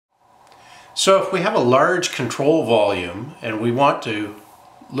So if we have a large control volume and we want to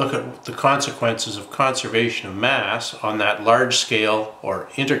look at the consequences of conservation of mass on that large scale or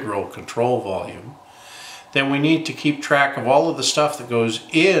integral control volume, then we need to keep track of all of the stuff that goes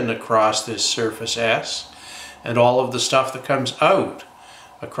in across this surface S and all of the stuff that comes out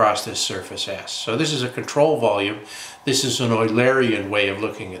across this surface S. So this is a control volume. This is an Eulerian way of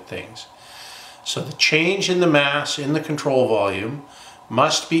looking at things. So the change in the mass in the control volume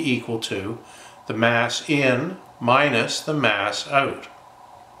must be equal to the mass in minus the mass out.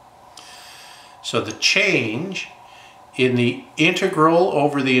 So the change in the integral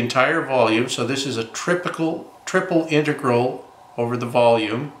over the entire volume, so this is a triple integral over the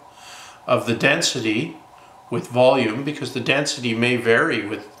volume of the density with volume, because the density may vary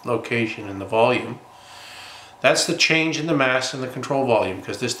with location in the volume. That's the change in the mass in the control volume,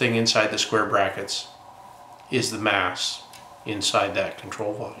 because this thing inside the square brackets is the mass inside that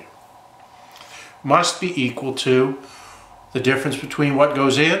control volume. Must be equal to the difference between what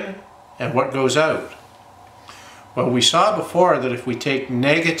goes in and what goes out. Well, we saw before that if we take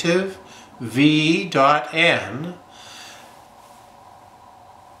negative v dot n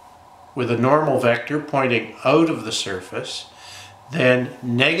with a normal vector pointing out of the surface, then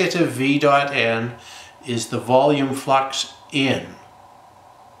negative v dot n is the volume flux in.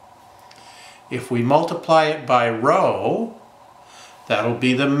 If we multiply it by rho, that'll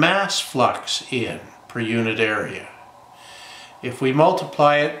be the mass flux in per unit area. If we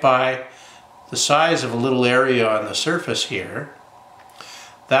multiply it by the size of a little area on the surface here,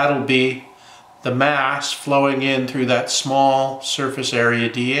 that'll be the mass flowing in through that small surface area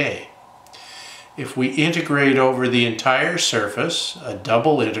dA. If we integrate over the entire surface, a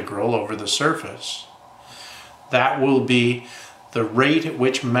double integral over the surface, that will be the rate at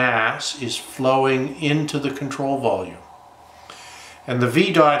which mass is flowing into the control volume. And the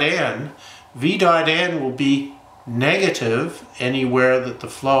v dot n will be negative anywhere that the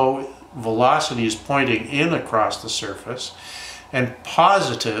flow velocity is pointing in across the surface, and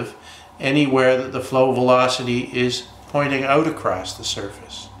positive anywhere that the flow velocity is pointing out across the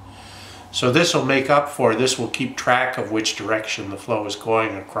surface. So this will make up for, this will keep track of which direction the flow is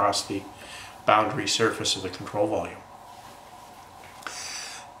going across the boundary surface of the control volume.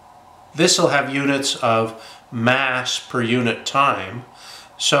 This will have units of mass per unit time,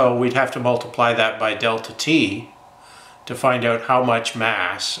 so we'd have to multiply that by delta t to find out how much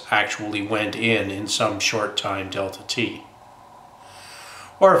mass actually went in some short time delta t.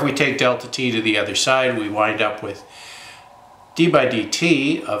 Or if we take delta t to the other side, we wind up with d by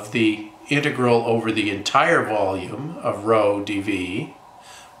dt of the integral over the entire volume of rho dv,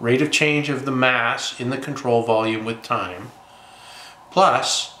 rate of change of the mass in the control volume with time,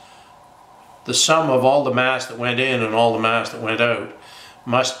 plus the sum of all the mass that went in and all the mass that went out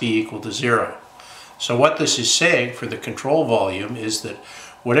must be equal to 0. So what this is saying for the control volume is that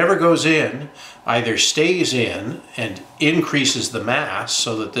whatever goes in either stays in and increases the mass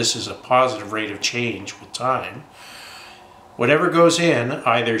so that this is a positive rate of change with time. Whatever goes in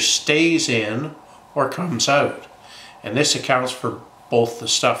either stays in or comes out. And this accounts for both the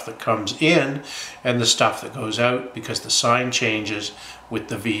stuff that comes in and the stuff that goes out, because the sign changes with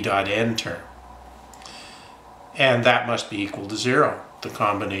the v dot n term. And that must be equal to 0, the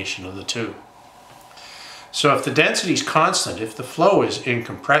combination of the two. So if the density is constant, if the flow is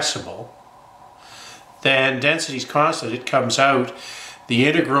incompressible, then density is constant, it comes out, the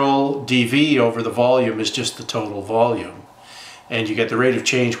integral dv over the volume is just the total volume. And you get the rate of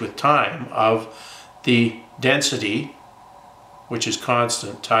change with time of the density, which is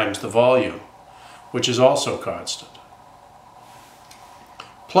constant, times the volume, which is also constant,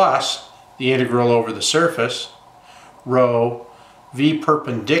 plus the integral over the surface, rho v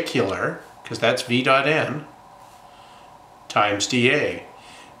perpendicular, because that's v dot n, times dA,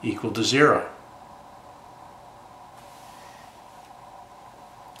 equal to 0.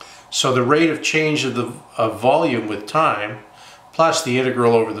 So the rate of change of volume with time plus the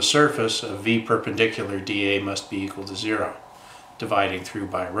integral over the surface of v perpendicular dA must be equal to 0, dividing through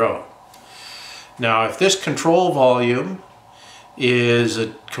by rho. Now if this control volume is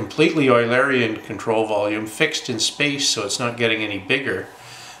a completely Eulerian control volume, fixed in space so it's not getting any bigger,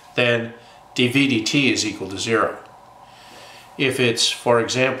 then dv dt is equal to 0. If it's, for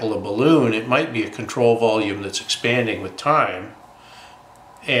example, a balloon, it might be a control volume that's expanding with time,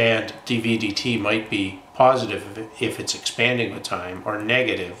 and dv dt might be positive if it's expanding with time, or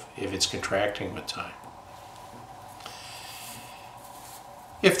negative if it's contracting with time.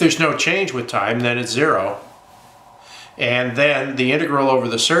 If there's no change with time, then it's 0. And then the integral over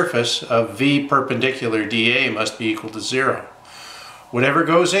the surface of v perpendicular dA must be equal to 0. Whatever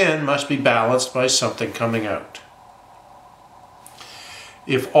goes in must be balanced by something coming out.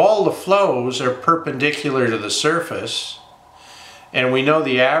 If all the flows are perpendicular to the surface, and we know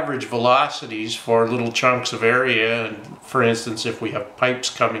the average velocities for little chunks of area, and for instance if we have pipes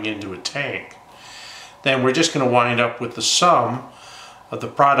coming into a tank, then we're just going to wind up with the sum of the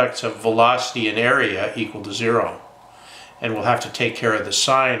products of velocity and area equal to 0. And we'll have to take care of the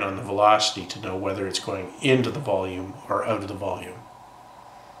sign on the velocity to know whether it's going into the volume or out of the volume.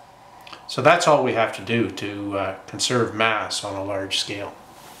 So that's all we have to do to conserve mass on a large scale.